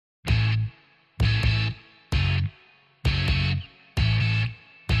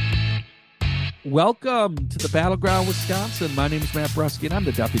Welcome to the Battleground, Wisconsin. My name is Matt Brusky, and I'm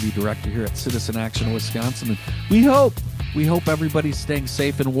the Deputy Director here at Citizen Action Wisconsin. And we hope everybody's staying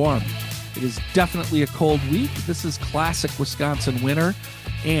safe and warm. It is definitely a cold week. This is classic Wisconsin winter.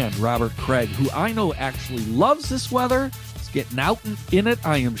 And Robert Craig, who I know actually loves this weather, is getting out in it,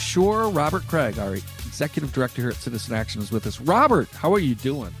 I am sure. Robert Craig, our Executive Director here at Citizen Action, is with us. Robert, how are you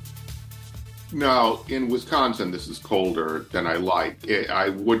doing? Now, in Wisconsin, this is colder than I like. I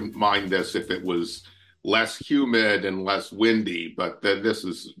wouldn't mind this if it was less humid and less windy, but this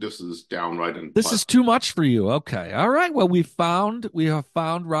is downright This is unpleasant. too much for you. Okay. All right. Well, we have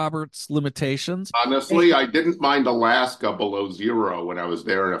found Robert's limitations. Hey, Honestly, I didn't mind Alaska below zero when I was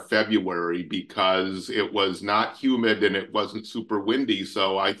there in February because it was not humid and it wasn't super windy.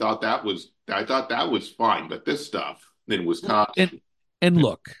 So I thought that was fine. But this stuff in and Wisconsin, and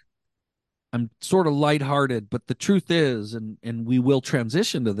look, I'm sort of lighthearted, but the truth is, and we will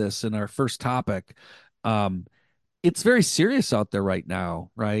transition to this in our first topic. Um, it's very serious out there right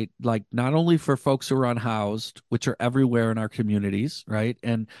now, right? Like not only for folks who are unhoused, which are everywhere in our communities, right?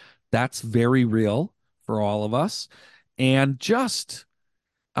 And that's very real for all of us. And just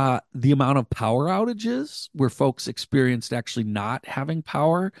the amount of power outages where folks experienced actually not having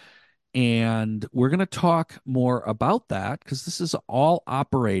power. And we're going to talk more about that because this is all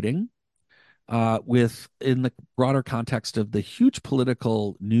operating with in the broader context of the huge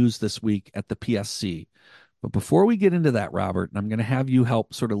political news this week at the PSC. But before we get into that, Robert, and I'm going to have you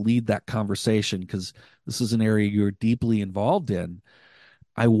help sort of lead that conversation because this is an area you're deeply involved in.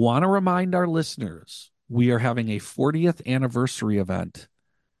 I want to remind our listeners we are having a 40th anniversary event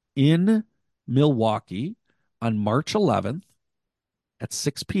in Milwaukee on March 11th at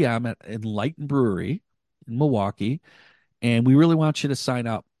 6 p.m. at Enlighten Brewery in Milwaukee. And we really want you to sign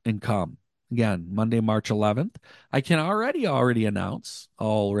up and come. Again, Monday, March 11th. I can already announce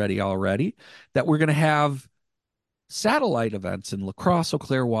already that we're going to have satellite events in La Crosse, Eau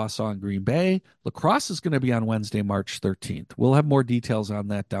Claire, Wausau, and Green Bay. La Crosse is going to be on Wednesday, March 13th. We'll have more details on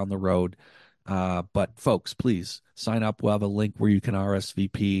that down the road. But folks, please sign up. We'll have a link where you can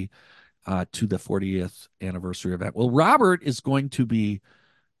RSVP to the 40th anniversary event. Well, Robert is going to be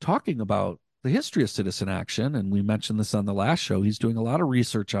talking about the history of citizen action, and we mentioned this on the last show. He's doing a lot of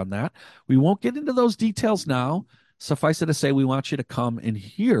research on that. We won't get into those details now. Suffice it to say, we want you to come and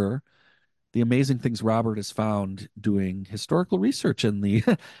hear the amazing things Robert has found doing historical research in the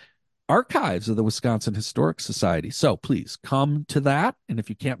archives of the Wisconsin Historic Society. So please come to that. And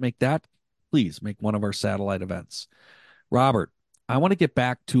if you can't make that, please make one of our satellite events. Robert, I want to get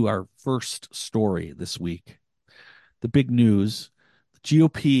back to our first story this week. The big news: the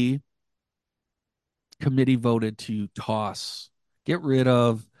GOP committee voted to get rid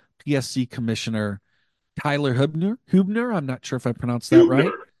of PSC Commissioner Tyler Huebner. I'm not sure if I pronounced that right.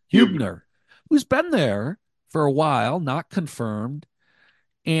 Huebner, Huebner. Huebner, who's been there for a while, not confirmed.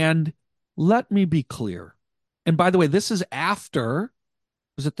 And let me be clear. And by the way, this is after,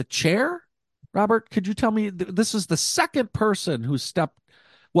 was it the chair? Robert, could you tell me? This is the second person who stepped,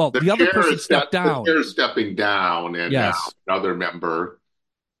 well, The the other chair person is step, stepped the down. chair is stepping down, and now Yes. another member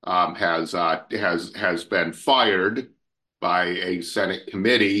has been fired by a Senate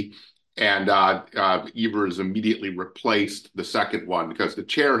committee, and Evers immediately replaced the second one because the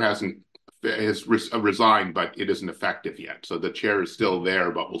chair has resigned, but it isn't effective yet. So the chair is still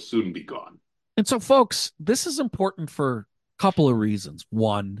there, but will soon be gone. And so, folks, this is important for a couple of reasons.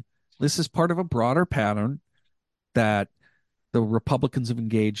 One, this is part of a broader pattern that the Republicans have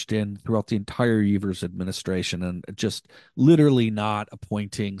engaged in throughout the entire Evers administration and just literally not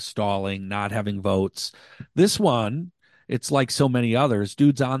appointing, stalling, not having votes. This one, it's like so many others.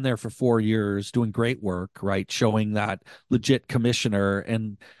 Dude's on there for 4 years doing great work, right? Showing that legit commissioner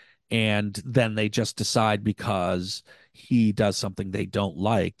and then they just decide because he does something they don't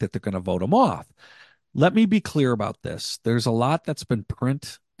like that they're going to vote him off. Let me be clear about this. There's a lot that's been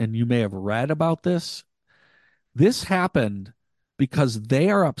print and you may have read about this. This happened because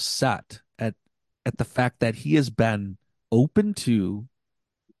they are upset at the fact that he has been open to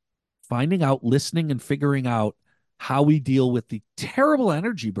finding out, listening, and figuring out how we deal with the terrible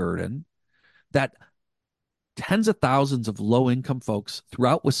energy burden that tens of thousands of low income folks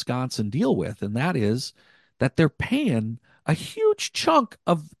throughout Wisconsin deal with. And that is that they're paying a huge chunk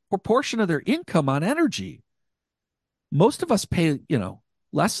of proportion of their income on energy. Most of us pay,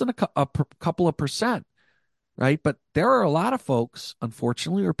 less than a couple of percent, right? But there are a lot of folks,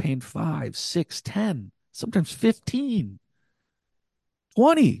 unfortunately, who are paying 5, 6, 10, sometimes 15,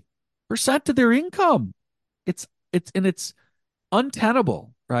 20% of their income. It's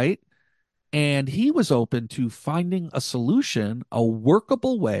untenable, right? And he was open to finding a solution, a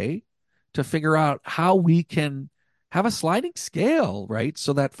workable way to figure out how we can have a sliding scale, right?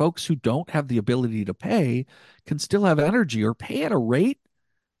 So that folks who don't have the ability to pay can still have energy or pay at a rate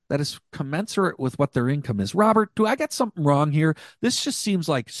that is commensurate with what their income is. Robert, do I get something wrong here? This just seems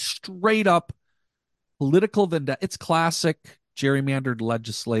like straight up political vendetta. It's classic gerrymandered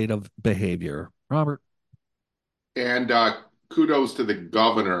legislative behavior. Robert. And kudos to the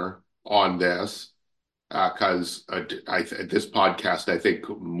governor on this, because this podcast, I think,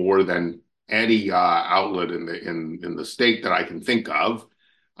 more than any outlet in the state that I can think of,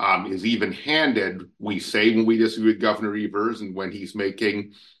 is even-handed. We say when we disagree with Governor Evers and when he's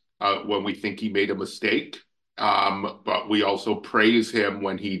making when we think he made a mistake. But we also praise him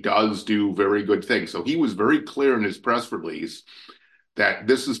when he does do very good things. So he was very clear in his press release that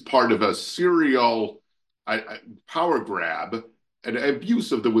this is part of a serial power grab, an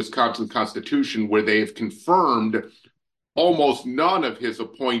abuse of the Wisconsin Constitution, where they've confirmed almost none of his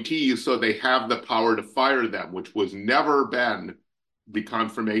appointees, so they have the power to fire them, which was never been the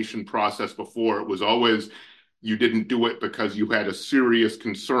confirmation process before. It was always you didn't do it because you had a serious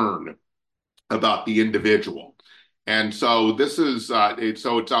concern about the individual. And so this is it's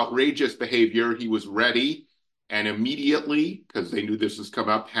outrageous behavior. He was ready and immediately, because they knew this was come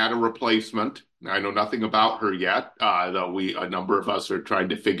up, had a replacement. I know nothing about her yet, though a number of us are trying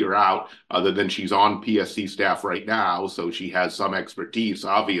to figure out, other than she's on PSC staff right now, so she has some expertise,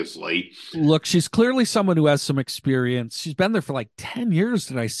 obviously. Look, she's clearly someone who has some experience. She's been there for like 10 years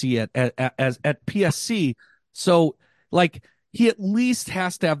that I see at PSC. So, like, he at least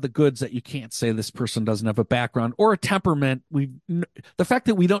has to have the goods that you can't say this person doesn't have a background or a temperament. The fact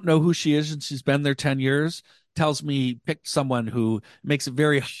that we don't know who she is and she's been there 10 years tells me pick someone who makes it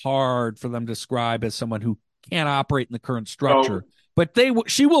very hard for them to describe as someone who can't operate in the current structure. So, But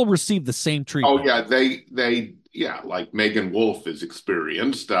she will receive the same oh treatment. yeah, yeah, like Megan Wolf is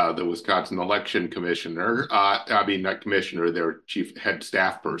experienced, the Wisconsin election commissioner. I mean, not commissioner, their chief head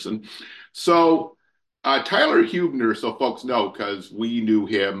staff person. So Tyler Huebner, so folks know, because we knew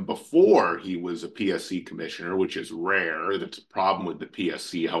him before he was a PSC commissioner, which is rare. That's a problem with the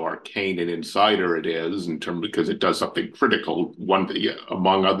PSC, how arcane and insider it is in terms because it does something critical, one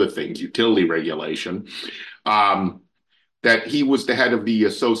among other things, utility regulation. Um, that he was the head of the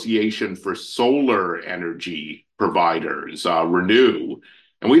Association for Solar Energy Providers, Renew.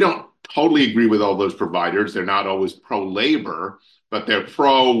 And we don't totally agree with all those providers. They're not always pro-labor, but they're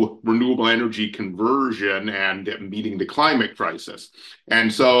pro-renewable energy conversion and meeting the climate crisis.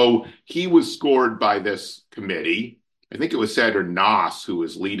 And so he was scored by this committee. I think it was Senator Noss who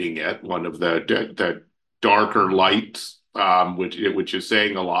was leading it, one of the darker lights, which is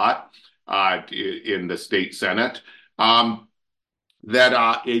saying a lot in the state Senate.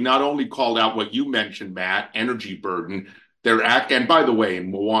 That it not only called out what you mentioned, Matt, energy burden. And by the way, in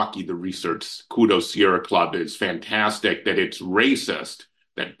Milwaukee, the research Kudos Sierra Club is fantastic. That it's racist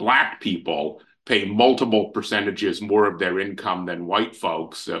that Black people pay multiple percentages more of their income than white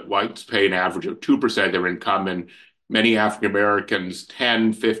folks. That whites pay an average of 2% of their income, and many African Americans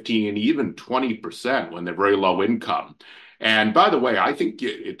 10, 15, even 20% when they're very low income. And by the way, I think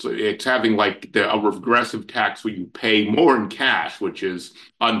it's having like a regressive tax where you pay more in cash, which is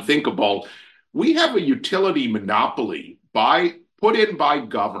unthinkable. We have a utility monopoly put in by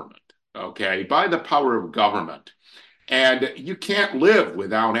government, okay, by the power of government. And you can't live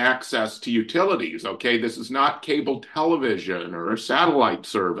without access to utilities, okay? This is not cable television or a satellite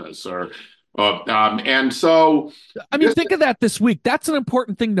service and so I mean, this think of that this week. That's an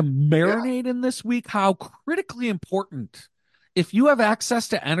important thing to yeah, marinate in this week. How critically important if you have access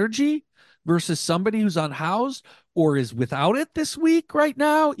to energy versus somebody who's unhoused or is without it this week right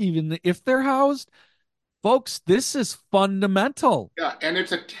now, even if they're housed, folks, this is fundamental. yeah, and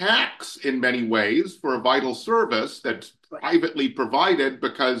it's a tax in many ways for a vital service that's privately provided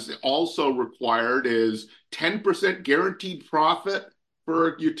because also required is 10% guaranteed profit for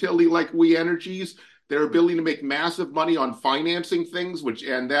a utility like We Energies. Their ability to make massive money on financing things,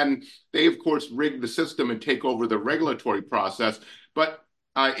 and then they, of course, rig the system and take over the regulatory process. But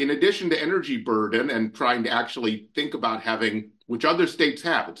in addition to energy burden and trying to actually think about having, which other states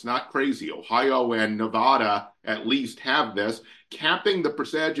have, it's not crazy. Ohio and Nevada at least have this, capping the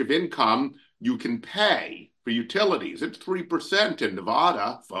percentage of income you can pay for utilities. It's 3% in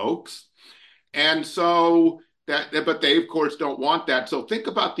Nevada, folks. And so but they, of course, don't want that. So think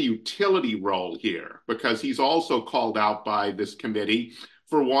about the utility role here, because he's also called out by this committee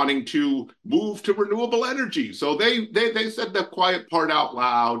for wanting to move to renewable energy. So they said the quiet part out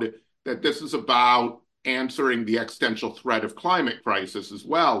loud that this is about answering the existential threat of climate crisis as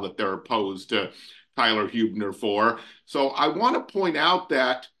well, that they're opposed to Tyler Huebner for. So I want to point out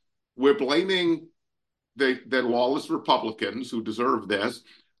that we're blaming the lawless Republicans who deserve this.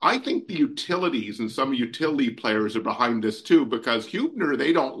 I think the utilities and some utility players are behind this too, because Huebner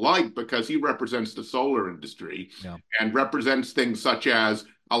they don't like because he represents the solar industry Yeah. and represents things such as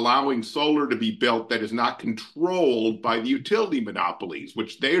allowing solar to be built that is not controlled by the utility monopolies,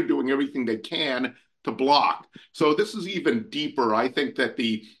 which they're doing everything they can to block. So this is even deeper. I think that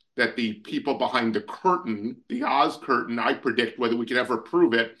the people behind the curtain, the Oz curtain, I predict whether we can ever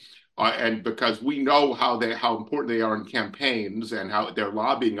prove it, and because we know how important they are in campaigns and how their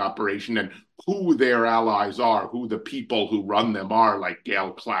lobbying operation and who their allies are, who the people who run them are, like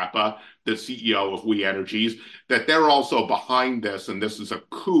Gail Clappa, the CEO of We Energies, that they're also behind this, and this is a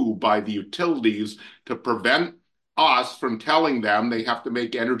coup by the utilities to prevent us from telling them they have to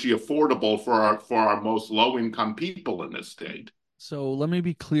make energy affordable for our most low income people in this state. So let me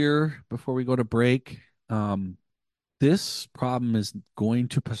be clear before we go to break. Um, this problem is going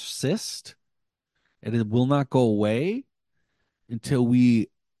to persist and it will not go away until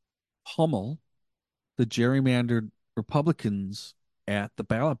we pummel the gerrymandered Republicans at the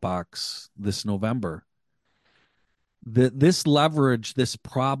ballot box this November. This leverage, this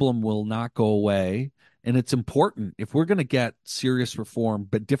problem will not go away. And it's important if we're going to get serious reform,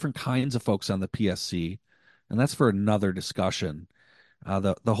 but different kinds of folks on the PSC, and that's for another discussion.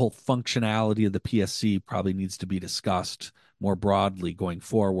 The whole functionality of the PSC probably needs to be discussed more broadly going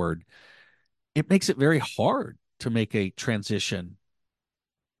forward. It makes it very hard to make a transition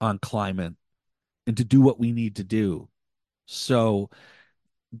on climate and to do what we need to do. So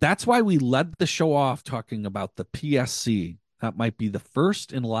that's why we led the show off talking about the PSC. That might be the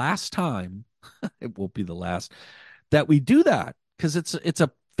first and last time, it won't be the last, that we do that because it's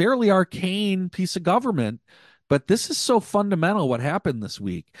a fairly arcane piece of government. But this is so fundamental what happened this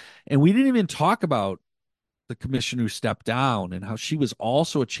week. And we didn't even talk about the commissioner who stepped down and how she was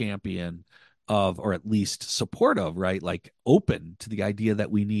also a champion of, or at least supportive, right? Like open to the idea that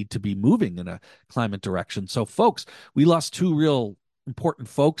we need to be moving in a climate direction. So, folks, we lost two real important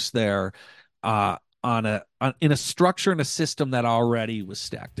folks there in a structure and a system that already was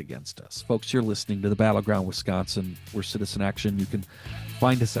stacked against us. Folks, you're listening to the Battleground Wisconsin. We're Citizen Action. You can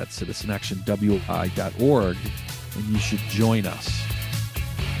find us at citizenactionwi.org, and you should join us.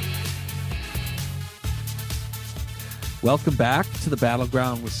 Welcome back to the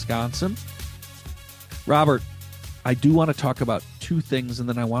Battleground Wisconsin. Robert, I do want to talk about two things, and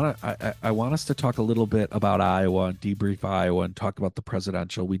then I want us to talk a little bit about Iowa and debrief Iowa and talk about the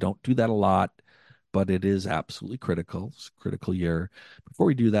presidential. We don't do that a lot, but it is absolutely critical. It's a critical year. Before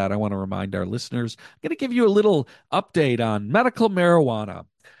we do that, I want to remind our listeners, I'm going to give you a little update on medical marijuana.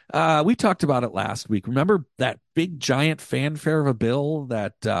 We talked about it last week. Remember that big giant fanfare of a bill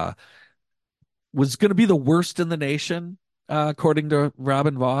that was going to be the worst in the nation, according to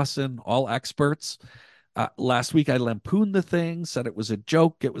Robin Voss and all experts. Last week, I lampooned the thing, said it was a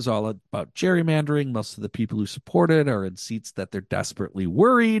joke. It was all about gerrymandering. Most of the people who support it are in seats that they're desperately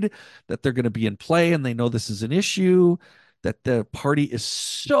worried that they're going to be in play, and they know this is an issue that the party is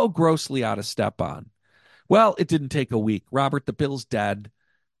so grossly out of step on. Well, it didn't take a week. Robert, the bill's dead.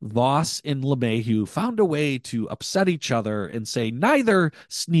 Voss and LeMahieu found a way to upset each other and say neither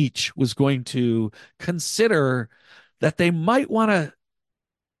Sneech was going to consider that they might want to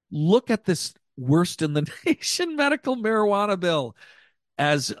look at this worst in the nation medical marijuana bill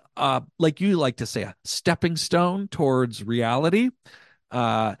as like you like to say, a stepping stone towards reality.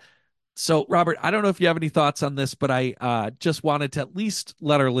 uh so, Robert, I don't know if you have any thoughts on this, but I just wanted to at least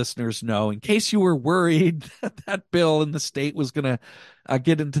let our listeners know, in case you were worried that that bill in the state was going to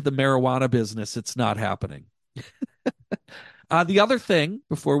get into the marijuana business, it's not happening. The other thing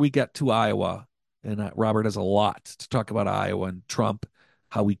before we get to Iowa, and Robert has a lot to talk about Iowa and Trump,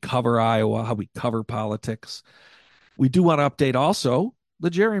 how we cover Iowa, how we cover politics. We do want to update also the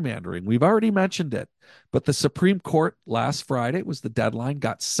gerrymandering. We've already mentioned it, but the Supreme Court last Friday was the deadline,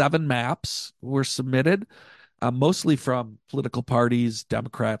 got 7 maps were submitted, mostly from political parties,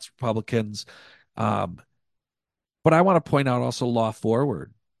 Democrats, Republicans. Um, but I want to point out also Law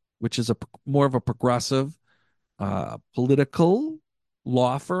Forward, which is a more of a progressive political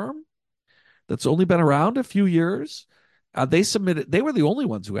law firm that's only been around a few years. They were the only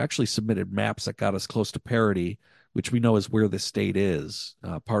ones who actually submitted maps that got us close to parity, which we know is where the state is,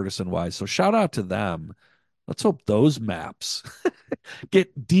 partisan wise. So shout out to them. Let's hope those maps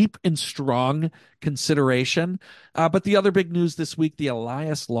get deep and strong consideration. But the other big news this week, the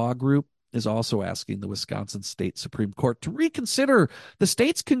Elias Law Group is also asking the Wisconsin State Supreme Court to reconsider the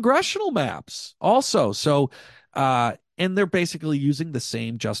state's congressional maps also. So, and they're basically using the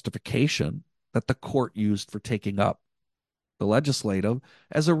same justification that the court used for taking up the legislative,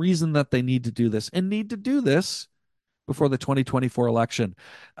 as a reason that they need to do this and need to do this before the 2024 election.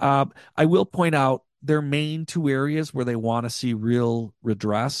 I will point out their main two areas where they want to see real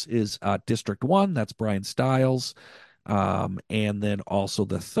redress is District 1, that's Brian Stiles, and then also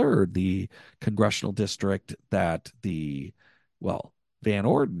the third, the congressional district that well, Van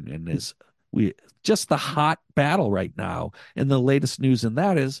Orden and is we just the hot battle right now. And the latest news in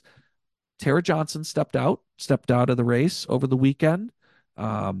that is Tara Johnson stepped out of the race over the weekend.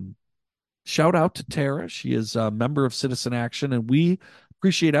 Um, Shout out to Tara. She is a member of Citizen Action, and we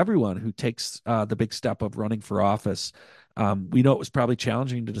appreciate everyone who takes the big step of running for office. We know it was probably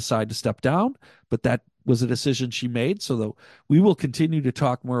challenging to decide to step down, but that was a decision she made. So we will continue to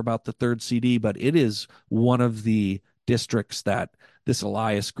talk more about the third CD, but it is one of the districts that this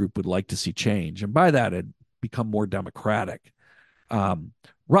Elias group would like to see change. And by that, it become more democratic.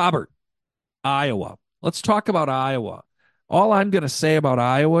 Robert, Iowa. Let's talk about Iowa. All I'm going to say about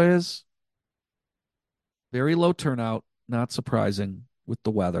Iowa is very low turnout, not surprising with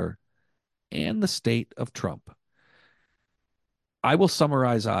the weather and the state of Trump. I will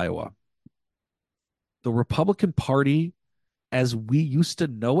summarize Iowa. The Republican Party, as we used to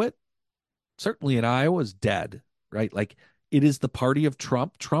know it, certainly in Iowa, is dead, right? Like it is the party of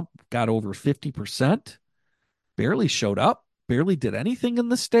Trump. Trump got over 50%, barely showed up, barely did anything in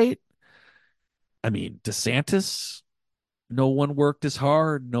the state. I mean, DeSantis, no one worked as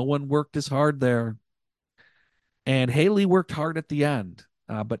hard. No one worked as hard there. And Haley worked hard at the end,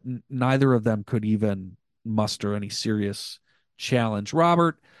 but neither of them could even muster any serious challenge.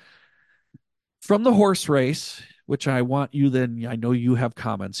 Robert, from the horse race, which I want you then, I know you have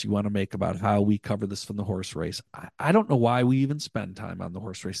comments you want to make about how we cover this from the horse race. I don't know why we even spend time on the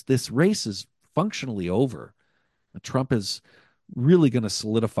horse race. This race is functionally over. Trump is really going to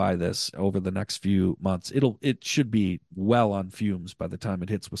solidify this over the next few months. It should be well on fumes by the time it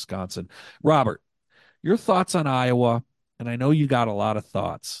hits Wisconsin. Robert, your thoughts on Iowa, and I know you got a lot of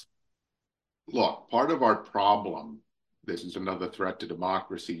thoughts. Look, part of our problem, this is another threat to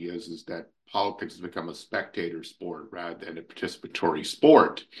democracy, is that politics has become a spectator sport rather than a participatory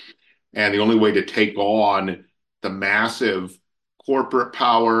sport. And the only way to take on the massive corporate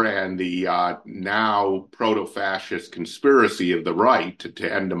power and the now proto-fascist conspiracy of the right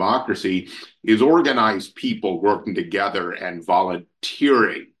to end democracy is organized people working together and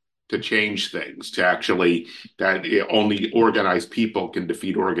volunteering to change things, to actually, that only organized people can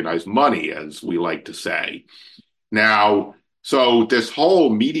defeat organized money, as we like to say. Now, so this whole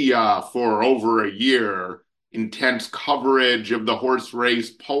media for over a year, intense coverage of the horse race,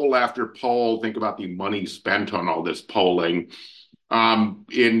 poll after poll, think about the money spent on all this polling. And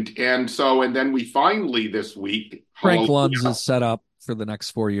then we finally this week, Frank hallelujah, Luntz is set up for the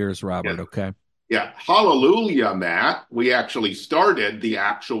next 4 years, yeah, Robert. Okay. yeah, hallelujah, Matt. We actually started the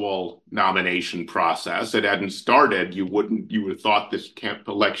actual nomination process. It hadn't started. You would have thought this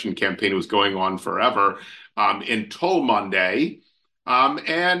election campaign was going on forever until Monday.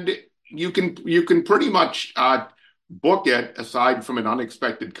 And you can pretty much book it aside from an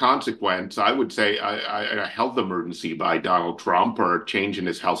unexpected consequence. I would say a health emergency by Donald Trump or a change in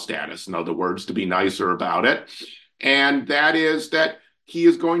his health status, in other words, to be nicer about it. And that is that he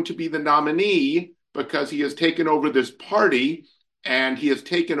is going to be the nominee because he has taken over this party and he has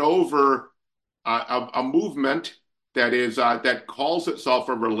taken over a movement that calls itself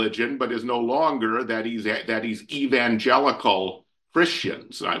a religion, but is no longer that he's evangelical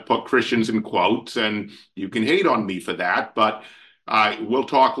Christians. I put Christians in quotes, and you can hate on me for that, but we'll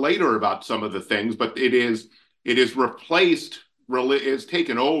talk later about some of the things. But it is replaced, is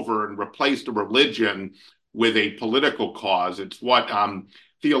taken over and replaced a religion with a political cause. It's what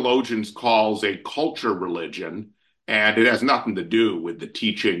theologians calls a culture religion, and it has nothing to do with the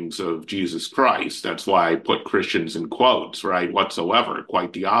teachings of Jesus Christ. That's why I put Christians in quotes, right? Whatsoever,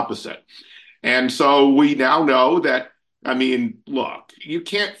 quite the opposite. And so we now know that, I mean, look, you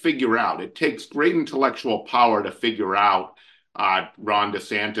can't figure out, it takes great intellectual power to figure out Ron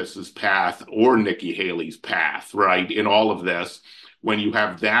DeSantis's path or Nikki Haley's path, right, in all of this, when you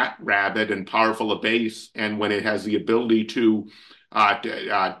have that rabid and powerful a base and when it has the ability to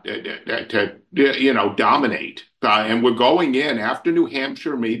dominate. And we're going in after New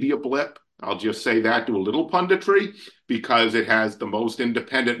Hampshire, maybe a blip. I'll just say that, to a little punditry, because it has the most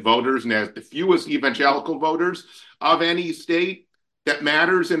independent voters and has the fewest evangelical voters of any state that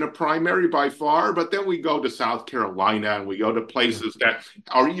matters in a primary by far. But then we go to South Carolina and we go to places that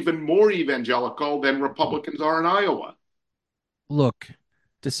are even more evangelical than Republicans are in Iowa. Look,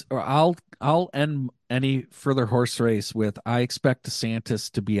 I'll end any further horse race with I expect DeSantis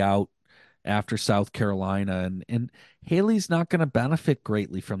to be out after South Carolina. And Haley's not going to benefit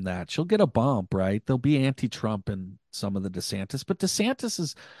greatly from that. She'll get a bump, right? There'll be anti-Trump in some of the DeSantis, but DeSantis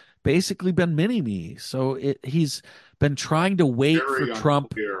has basically been mini me. So he's been trying to wait for Very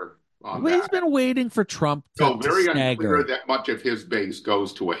Trump. unclear on Well, he's that. been waiting for Trump No, to very unclear stagger. that much of his base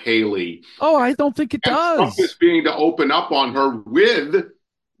goes to a Haley. Oh, I don't think it And Trump is does. being to open up on her with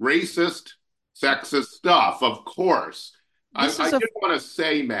racist, sexist stuff, of course. This I is a did want to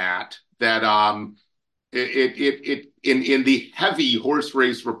say, Matt, that in the heavy horse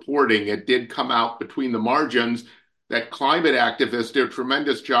race reporting, it did come out between the margins that climate activists did a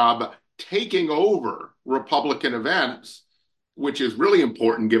tremendous job taking over Republican events, which is really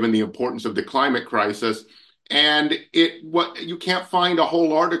important given the importance of the climate crisis. And it what you can't find a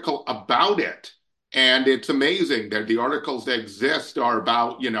whole article about it. And it's amazing that the articles that exist are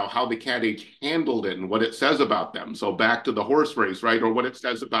about, how the candidates handled it and what it says about them. So back to the horse race, right? Or what it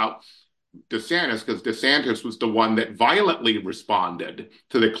says about DeSantis, because DeSantis was the one that violently responded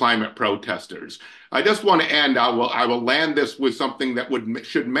to the climate protesters. I just want to end. I will land this with something that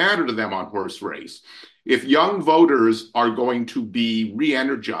should matter to them on horse race. If young voters are going to be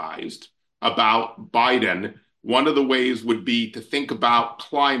re-energized about Biden, one of the ways would be to think about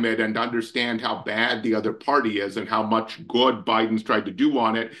climate and understand how bad the other party is and how much good Biden's tried to do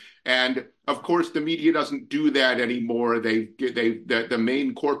on it. And of course, the media doesn't do that anymore. The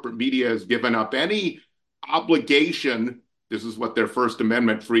main corporate media has given up any obligation. This is what their First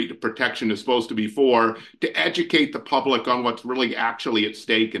Amendment free protection is supposed to be for, to educate the public on what's really actually at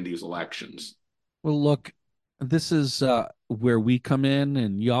stake in these elections. well, look, this is where we come in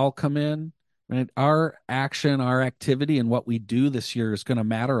and y'all come in, right? Our action, our activity, and what we do this year is going to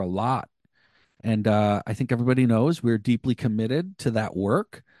matter a lot. And I think everybody knows we're deeply committed to that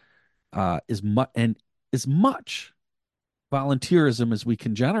work, as much volunteerism as we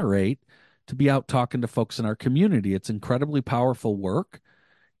can generate to be out talking to folks in our community. It's incredibly powerful work.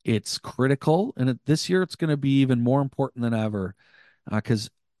 It's critical, and this year it's going to be even more important than ever because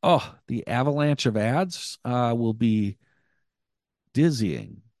the avalanche of ads will be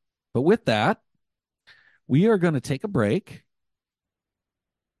dizzying. But with that, we are going to take a break,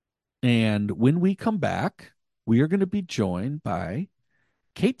 and when we come back, we are going to be joined by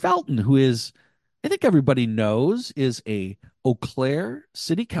Kate Felton, who is, I think everybody knows, is a Eau Claire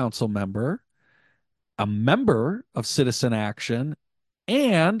City Council member, a member of Citizen Action,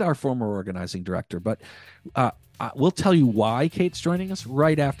 and our former organizing director. But we'll tell you why Kate's joining us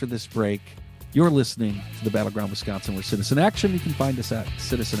right after this break. You're listening to the Battleground Wisconsin. We're Citizen Action. You can find us at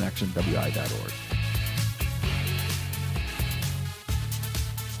citizenactionwi.org.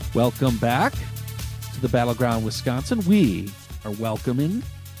 Welcome back to the Battleground Wisconsin. We are welcoming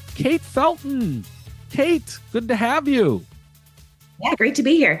Kate Felton. Kate, good to have you. Yeah, great to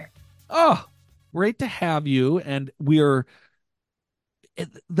be here. Oh, great to have you. And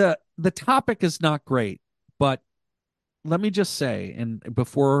the topic is not great, but let me just say, and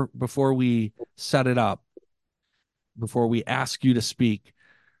before we set it up, before we ask you to speak,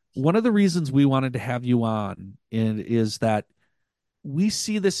 one of the reasons we wanted to have you on is that we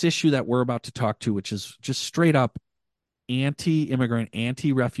see this issue that we're about to talk to, which is just straight up anti-immigrant,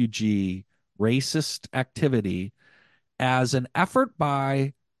 anti-refugee, racist activity as an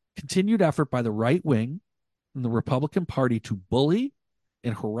continued effort by the right wing and the Republican Party to bully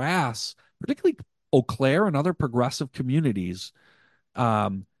and harass, particularly Eau Claire and other progressive communities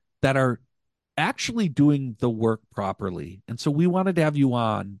that are actually doing the work properly. And so we wanted to have you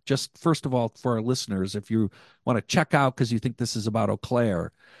on, just first of all, for our listeners, if you want to check out because you think this is about Eau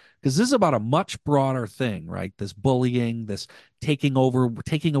Claire, because this is about a much broader thing, right? This bullying, this taking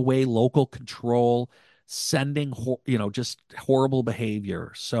away local control, sending, just horrible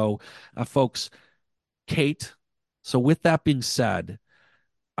behavior. So, folks, Kate, so with that being said,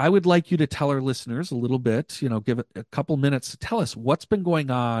 I would like you to tell our listeners a little bit, give it a couple minutes to tell us what's been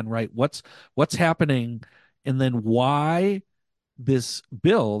going on, right? What's happening, and then why this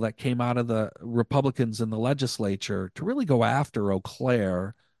bill that came out of the Republicans in the legislature to really go after Eau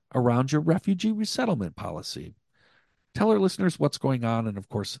Claire around your refugee resettlement policy. Tell our listeners what's going on, and of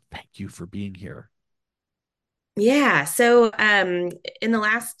course, thank you for being here. Yeah, so in the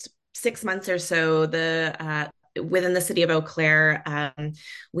last 6 months or so, the within the city of Eau Claire,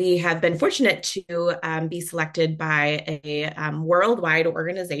 we have been fortunate to be selected by a worldwide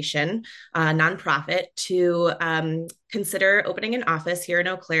organization, nonprofit, to consider opening an office here in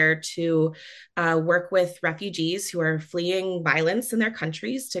Eau Claire to work with refugees who are fleeing violence in their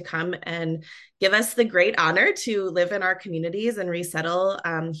countries to come and give us the great honor to live in our communities and resettle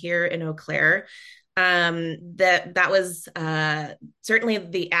here in Eau Claire. That was certainly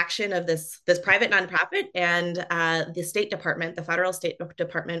the action of this private nonprofit and the State Department, the federal State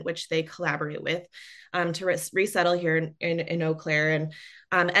Department, which they collaborate with to resettle here in Eau Claire.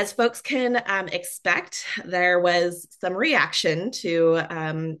 And as folks can expect, there was some reaction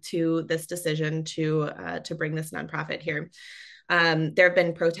to this decision to bring this nonprofit here. There have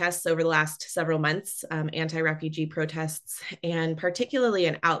been protests over the last several months, anti-refugee protests, and particularly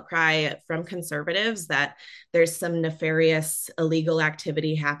an outcry from conservatives that there's some nefarious illegal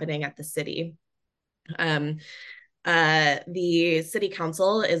activity happening at the city. Um, the city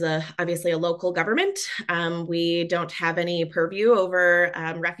council is obviously a local government. We don't have any purview over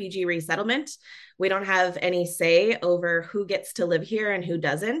refugee resettlement. We don't have any say over who gets to live here and who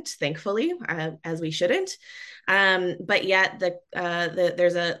doesn't, thankfully, as we shouldn't. But yet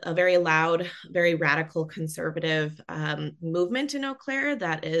there's a very loud, very radical conservative movement in Eau Claire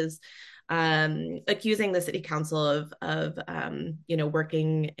that is accusing the city council of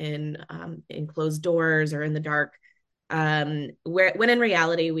working in closed doors or in the dark. When in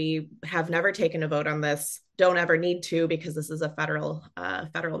reality we have never taken a vote on this, don't ever need to, because this is a federal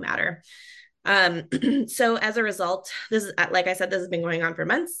matter. So as a result, this is, like I said, this has been going on for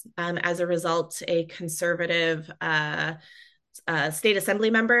months. As a result, a conservative state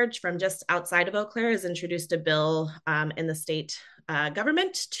assembly member from just outside of Eau Claire has introduced a bill in the state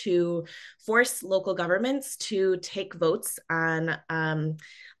government to force local governments to take votes on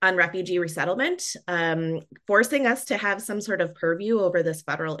refugee resettlement, forcing us to have some sort of purview over this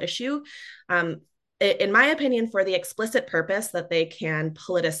federal issue. In my opinion, for the explicit purpose that they can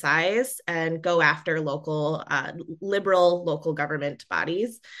politicize and go after liberal local government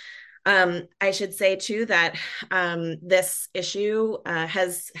bodies. I should say too that this issue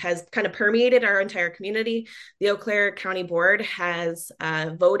has kind of permeated our entire community. The Eau Claire County Board has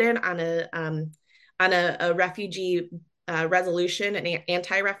voted on a refugee resolution, an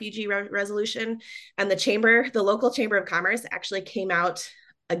anti-refugee resolution, and the local chamber of commerce actually came out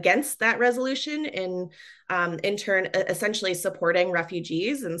against that resolution in turn essentially supporting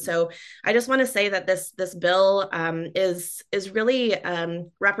refugees. And so I just want to say that this bill is really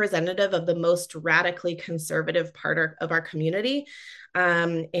representative of the most radically conservative part of our community,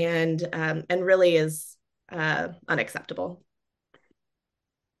 and really is unacceptable.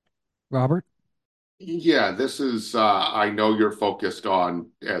 Robert? Yeah, this is, I know you're focused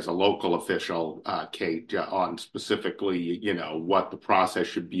on, as a local official, Kate, on specifically, what the process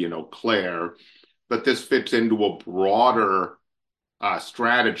should be in Eau Claire, but this fits into a broader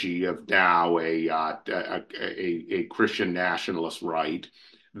strategy of now a Christian nationalist right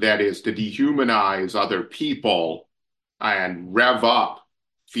that is to dehumanize other people and rev up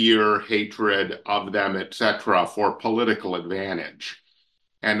fear, hatred of them, etc., for political advantage.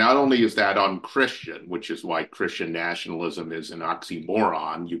 And not only is that unchristian, which is why Christian nationalism is an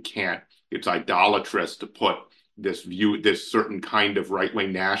oxymoron, it's idolatrous to put this certain kind of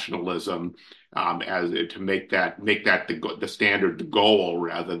right-wing nationalism as to make that the standard, the goal,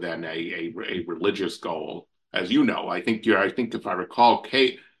 rather than a religious goal. As you know, I think if I recall,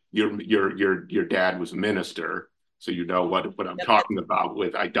 Kate, your dad was a minister, so you know what I'm talking about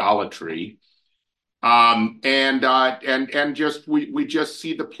with idolatry. And just we just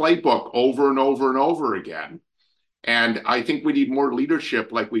see the playbook over and over and over again. And I think we need more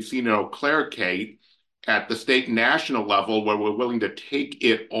leadership, like we've seen in Eau Claire, Kate, at the state and national level, where we're willing to take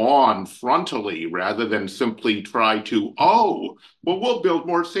it on frontally rather than simply try to, we'll build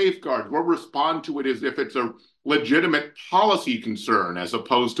more safeguards. We'll respond to it as if it's a legitimate policy concern as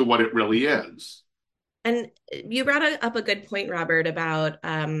opposed to what it really is. And you brought up a good point, Robert, about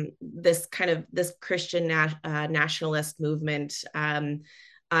this Christian nationalist movement on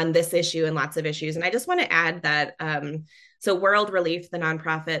this issue and lots of issues. And I just want to add that so World Relief, the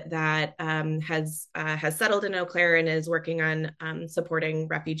nonprofit that has settled in Eau Claire and is working on supporting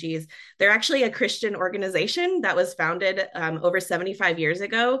refugees, they're actually a Christian organization that was founded over 75 years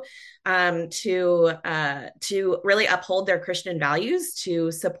ago to really uphold their Christian values,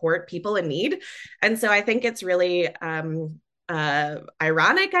 to support people in need. And so I think it's really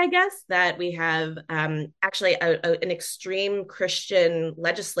ironic, I guess, that we have actually an extreme Christian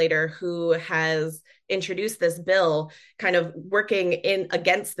legislator who has introduced this bill, kind of working in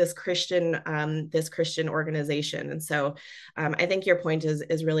against this Christian organization. And so I think your point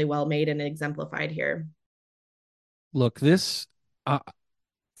is really well made and exemplified here. Look, this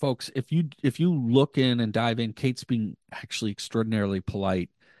folks, if you look in and dive in, Kate's being actually extraordinarily polite.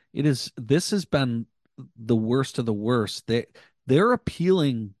 This has been the worst of the worst. They're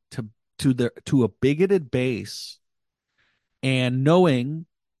appealing to a bigoted base, and knowing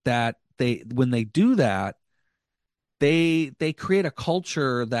that they when they do that, they create a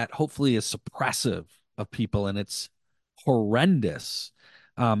culture that hopefully is suppressive of people, and it's horrendous.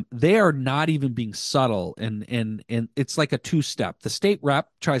 They are not even being subtle, and it's like a two-step. The state rep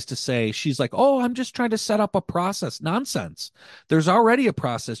tries to say, she's like, "Oh, I'm just trying to set up a process." Nonsense. There's already a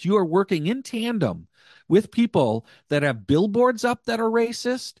process. You are working in tandem with people that have billboards up that are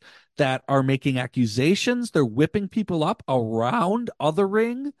racist, that are making accusations. They're whipping people up around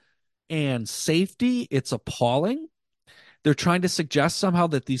othering and safety. It's appalling. They're trying to suggest somehow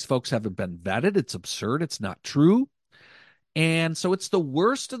that these folks haven't been vetted. It's absurd. It's not true. And so it's the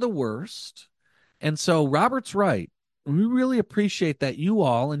worst of the worst. And so Robert's right. We really appreciate that you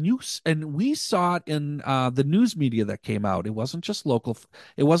all and we saw it in the news media that came out. It wasn't just local.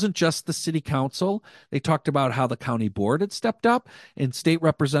 It wasn't just the city council. They talked about how the county board had stepped up, and State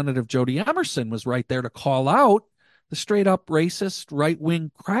Representative Jody Emerson was right there to call out the straight up racist right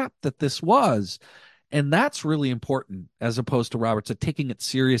wing crap that this was. And that's really important, as opposed to Roberts taking it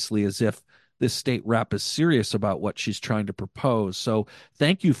seriously as if this state rep is serious about what she's trying to propose. So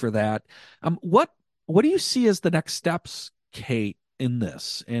thank you for that. What do you see as the next steps, Kate, in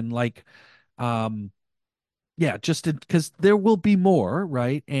this? And like, um, yeah, just because there will be more,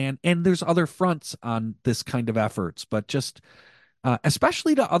 right? And there's other fronts on this kind of efforts, but just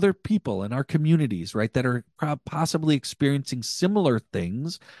especially to other people in our communities, right, that are possibly experiencing similar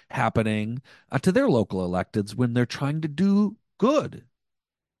things happening to their local electeds when they're trying to do good.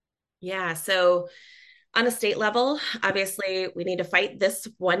 Yeah. So on a state level, obviously, we need to fight this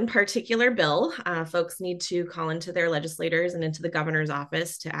one particular bill. Folks need to call into their legislators and into the governor's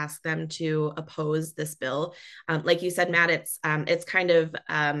office to ask them to oppose this bill. Like you said, Matt, it's kind of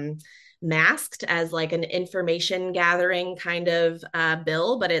masked as like an information gathering kind of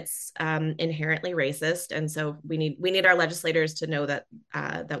bill, but it's inherently racist, and so we need our legislators to know that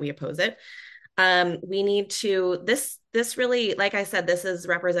we oppose it. We need to this really, like I said, this is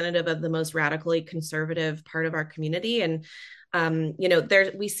representative of the most radically conservative part of our community. And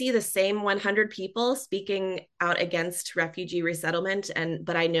there we see the same 100 people speaking out against refugee resettlement.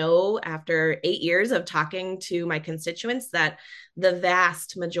 But I know after 8 years of talking to my constituents that the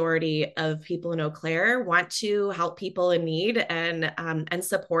vast majority of people in Eau Claire want to help people in need and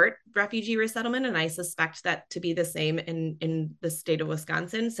support refugee resettlement. And I suspect that to be the same in the state of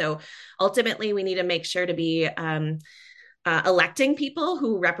Wisconsin. So ultimately, we need to make sure to be electing people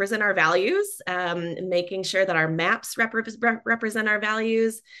who represent our values, making sure that our maps represent our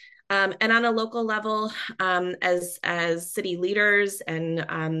values. And on a local level, as city leaders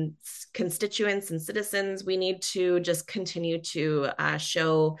and constituents and citizens, we need to just continue to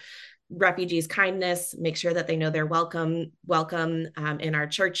show refugees kindness, make sure that they know they're welcome in our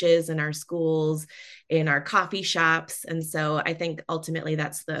churches, in our schools, in our coffee shops. And so I think ultimately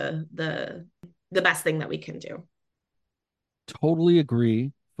that's the best thing that we can do. Totally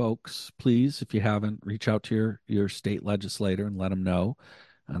agree, folks. Please, if you haven't, reach out to your state legislator and let them know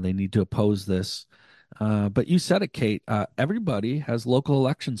they need to oppose this. But you said it, Kate. Everybody has local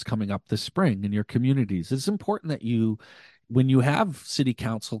elections coming up this spring in your communities. It's important that when you have city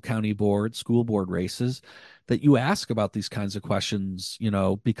council, county board, school board races, that you ask about these kinds of questions,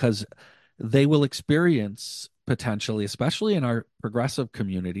 because they will experience potentially, especially in our progressive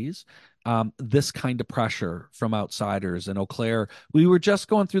communities, this kind of pressure from outsiders. In Eau Claire, we were just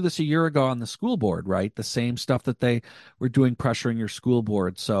going through this a year ago on the school board, right? The same stuff that they were doing, pressuring your school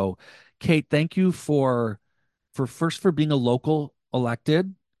board. So, Kate, thank you for being a local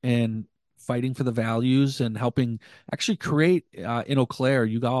elected and fighting for the values and helping actually create in Eau Claire.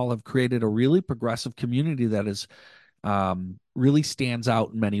 You all have created a really progressive community that is really stands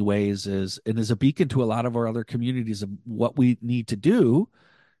out in many ways and is a beacon to a lot of our other communities of what we need to do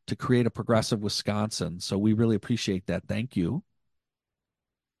to create a progressive Wisconsin. So we really appreciate that. Thank you.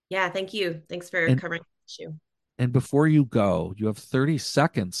 Yeah, thank you. Thanks for And covering the issue. and before you go, you have 30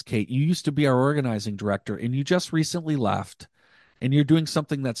 seconds, Kate. You used to be our organizing director and you just recently left, and you're doing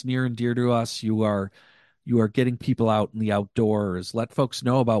something that's near and dear to us. You are getting people out in the outdoors. Let folks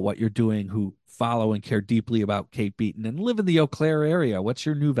know about what you're doing who follow and care deeply about Kate Beaton and live in the Eau Claire area. What's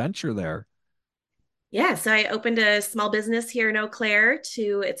your new venture there? Yeah, so I opened a small business here in Eau Claire.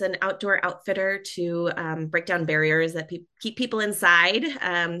 It's an outdoor outfitter to break down barriers that keep people inside.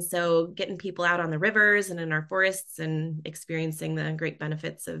 So getting people out on the rivers and in our forests and experiencing the great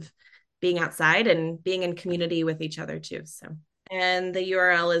benefits of being outside and being in community with each other too. So, and the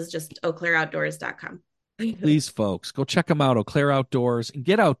URL is just eauclaireoutdoors.com. Please, folks, go check them out. Eau Claire Outdoors and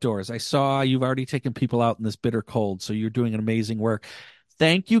get outdoors. I saw you've already taken people out in this bitter cold, so you're doing an amazing work.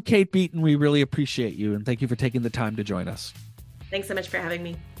 Thank you, Kate Beaton. We really appreciate you, and thank you for taking the time to join us. Thanks so much for having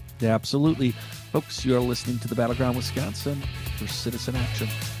me. Yeah, absolutely. Folks, you're listening to the Battleground Wisconsin for Citizen Action.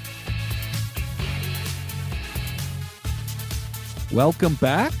 Welcome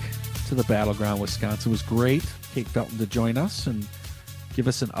back to the Battleground Wisconsin. It was great, Kate Felton, to join us and give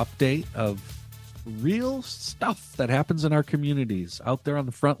us an update of real stuff that happens in our communities out there on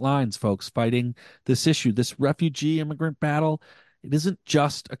the front lines, folks, fighting this issue, this refugee immigrant battle. It isn't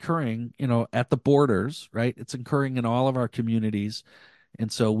just occurring, at the borders, right? It's occurring in all of our communities. And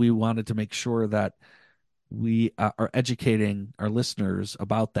so we wanted to make sure that we are educating our listeners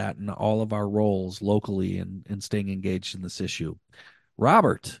about that in all of our roles locally and staying engaged in this issue.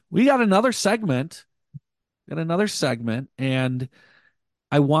 Robert, we got another segment. And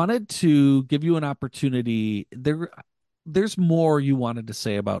I wanted to give you an opportunity. There's more you wanted to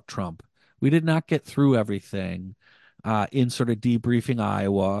say about Trump. We did not get through everything in sort of debriefing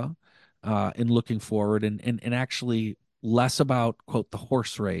Iowa, in looking forward, and actually less about, quote, the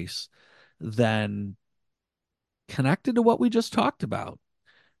horse race than connected to what we just talked about.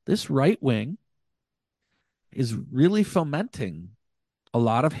 This right wing is really fomenting a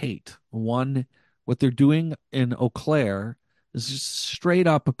lot of hate. What they're doing in Eau Claire is just straight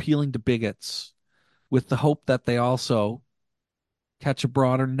up appealing to bigots with the hope that they also catch a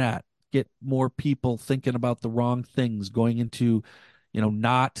broader net, get more people thinking about the wrong things, going into,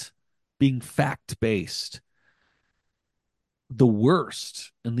 not being fact based. The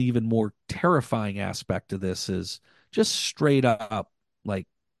worst and the even more terrifying aspect of this is just straight up like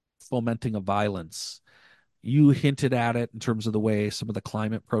fomenting of violence. You hinted at it in terms of the way some of the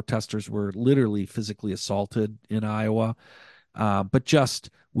climate protesters were literally physically assaulted in Iowa. But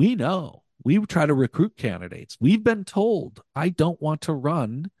we know, we try to recruit candidates. We've been told, I don't want to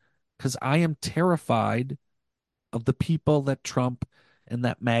run because I am terrified of the people that Trump and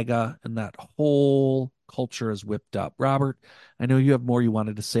that MAGA and that whole culture has whipped up. Robert, I know you have more you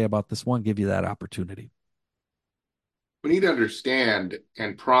wanted to say about this one. Give you that opportunity. We need to understand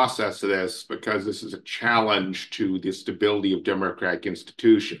and process this because this is a challenge to the stability of democratic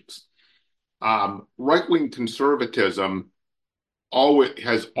institutions. Right-wing conservatism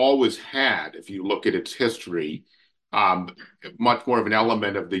has always had, if you look at its history, much more of an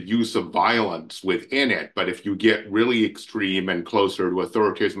element of the use of violence within it. But if you get really extreme and closer to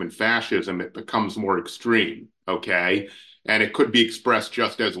authoritarianism and fascism, it becomes more extreme, okay? And it could be expressed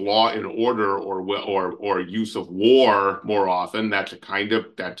just as law and order or use of war more often. That's a kind of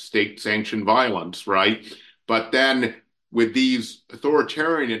that state-sanctioned violence, right? But then with these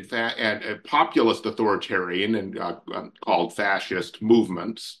authoritarian and populist authoritarian and called fascist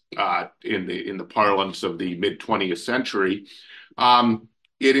movements in the parlance of the mid-20th century,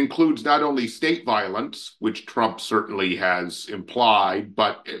 it includes not only state violence, which Trump certainly has implied,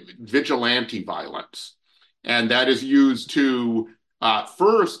 but vigilante violence. And that is used to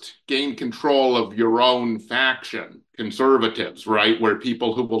first gain control of your own faction, conservatives, right? Where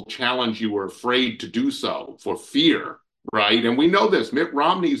people who will challenge you are afraid to do so for fear, right? And we know this. Mitt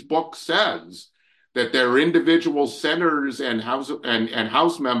Romney's book says that there are individual senators and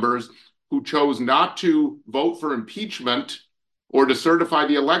House members who chose not to vote for impeachment or to certify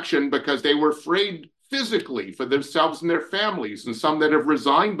the election because they were afraid physically for themselves and their families, and some that have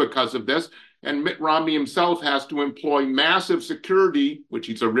resigned because of this. And Mitt Romney himself has to employ massive security, which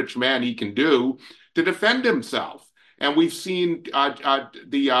he's a rich man, he can do, to defend himself. And we've seen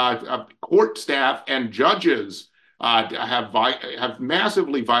the court staff and judges have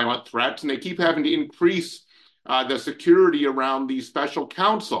massively violent threats, and they keep having to increase the security around the special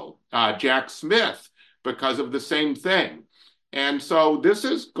counsel, Jack Smith, because of the same thing. And so this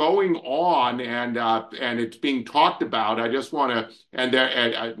is going on, and it's being talked about. I just want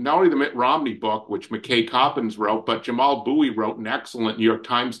to, not only the Mitt Romney book, which McKay Coppins wrote, but Jamal Bowie wrote an excellent New York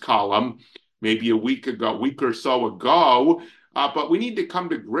Times column maybe a week or so ago. But we need to come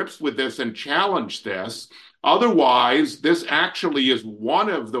to grips with this and challenge this. Otherwise, this actually is one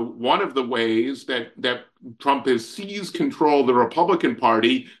of the ways that Trump has seized control of the Republican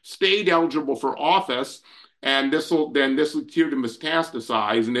Party, stayed eligible for office. And this will appear to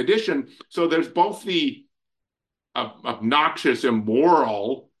metastasize. In addition, so there's both the obnoxious,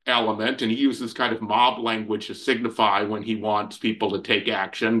 immoral element, and he uses kind of mob language to signify when he wants people to take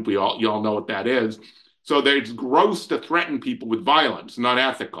action. You all know what that is. So it's gross to threaten people with violence, not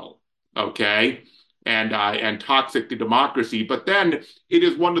ethical, okay, and toxic to democracy. But then it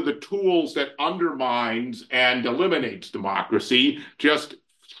is one of the tools that undermines and eliminates democracy. Just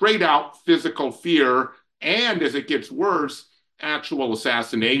straight out physical fear. And as it gets worse, actual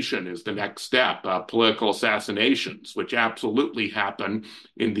assassination is the next step, political assassinations, which absolutely happen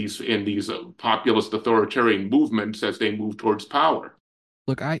in these populist authoritarian movements as they move towards power.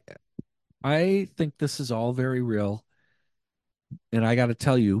 Look, I think this is all very real, and I got to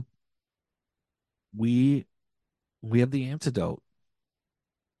tell you, we we have the antidote.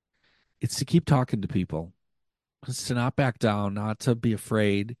 It's to keep talking to people. It's to not back down, not to be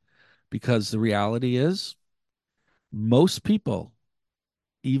afraid, because the reality is most people,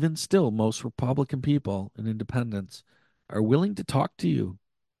 even still, most Republican people and independents are willing to talk to you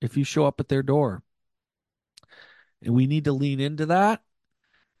if you show up at their door. And we need to lean into that.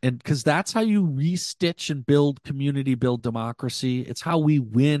 And because that's how you restitch and build community, build democracy. It's how we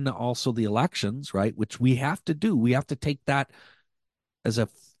win also the elections, right? Which we have to do. We have to take that as a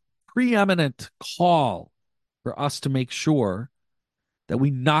preeminent call for us to make sure that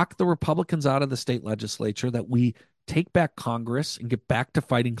we knock the Republicans out of the state legislature, that we take back Congress and get back to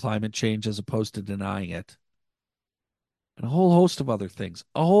fighting climate change as opposed to denying it. And a whole host of other things,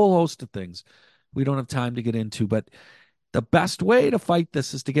 a whole host of things we don't have time to get into. But the best way to fight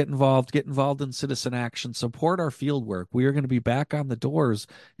this is to get involved in citizen action, support our field work. We are going to be back on the doors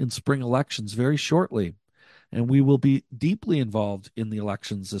in spring elections very shortly, and we will be deeply involved in the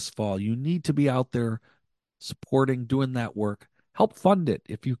elections this fall. You need to be out there supporting, doing that work. Help fund it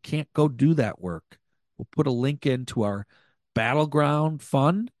if you can't go do that work. We'll put a link into our Battleground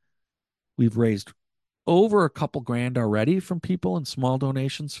Fund. We've raised over a couple grand already from people and small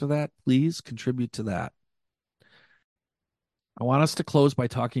donations for that. Please contribute to that. I want us to close by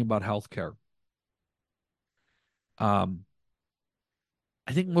talking about healthcare. Um,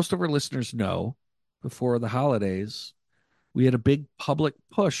 I think most of our listeners know before the holidays, we had a big public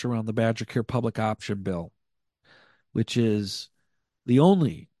push around the BadgerCare Public Option bill, which is the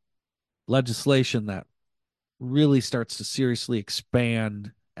only legislation that really starts to seriously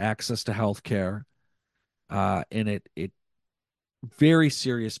expand access to healthcare. And it very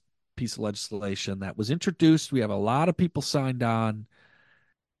serious piece of legislation that was introduced. We have a lot of people signed on.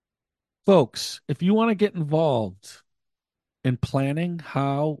 Folks, if you want to get involved in planning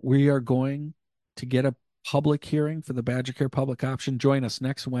how we are going to get a public hearing for the BadgerCare Public Option, join us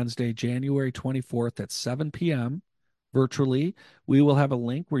next Wednesday, January 24th at 7 p.m. virtually. We will have a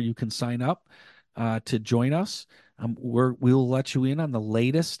link where you can sign up to join us. We'll let you in on the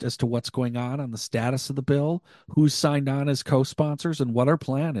latest as to what's going on the status of the bill, who's signed on as co-sponsors, and what our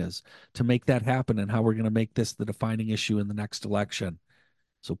plan is to make that happen and how we're going to make this the defining issue in the next election.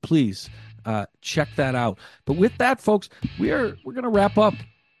 So please check that out. But with that, folks, we're going to wrap up.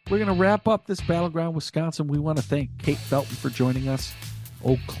 We're going to wrap up this Battleground Wisconsin. We want to thank Kate Felton for joining us,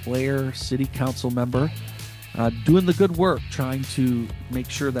 Eau Claire City Council member, doing the good work, trying to make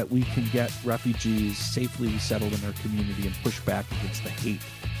sure that we can get refugees safely resettled in our community and push back against the hate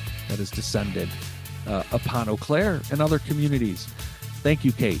that has descended upon Eau Claire and other communities. Thank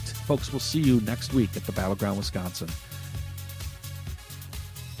you, Kate. Folks, we'll see you next week at the Battleground Wisconsin.